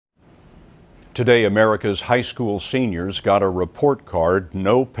Today, America's high school seniors got a report card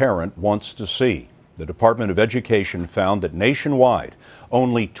no parent wants to see. The Department of Education found that nationwide,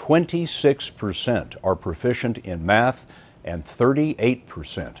 only 26% are proficient in math and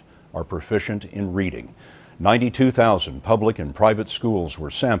 38% are proficient in reading. 92,000 public and private schools were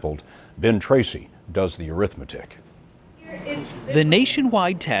sampled. Ben Tracy does the arithmetic. The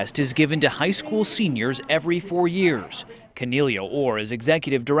nationwide test is given to high school seniors every 4 years. Cornelia Orr is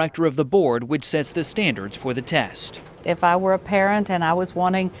executive director of the board, which sets the standards for the test. If I were a parent and I was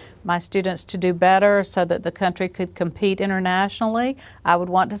wanting my students to do better so that the country could compete internationally, I would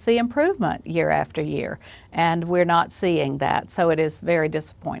want to see improvement year after year. And we're not seeing that, so it is very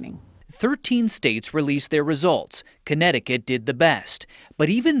disappointing. 13 states released their results. Connecticut did the best. But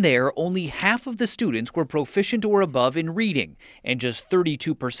even there, only half of the students were proficient or above in reading, and just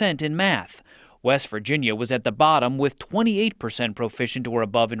 32% in math. West Virginia was at the bottom with 28% proficient or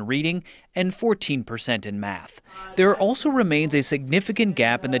above in reading and 14% in math. There also remains a significant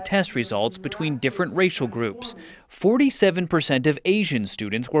gap in the test results between different racial groups. 47% of Asian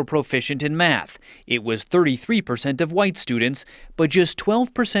students were proficient in math. It was 33% of white students, but just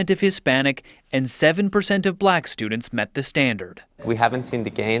 12% of Hispanic and 7% of black students met the standard. We haven't seen the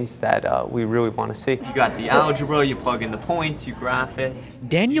gains that we really want to see. You got the algebra, you plug in the points, you graph it.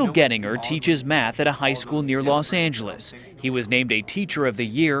 Daniel Gettinger teaches math at a high school near Los Angeles. He was named a Teacher of the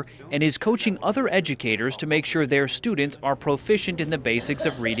Year and is coaching other educators to make sure their students are proficient in the basics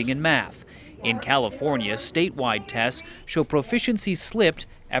of reading and math. In California, statewide tests show proficiency slipped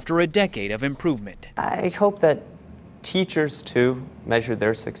after a decade of improvement. I hope that teachers, too, measure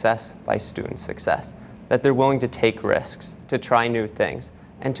their success by student success, that they're willing to take risks, to try new things,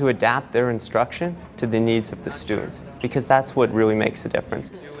 and to adapt their instruction to the needs of the students, because that's what really makes a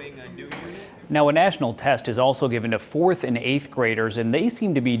difference. Now, a national test is also given to 4th and 8th graders, and they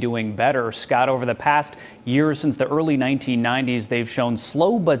seem to be doing better. Scott, over the past years since the early 1990s, they've shown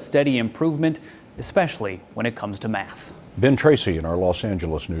slow but steady improvement, especially when it comes to math. Ben Tracy in our Los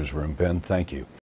Angeles newsroom. Ben, thank you.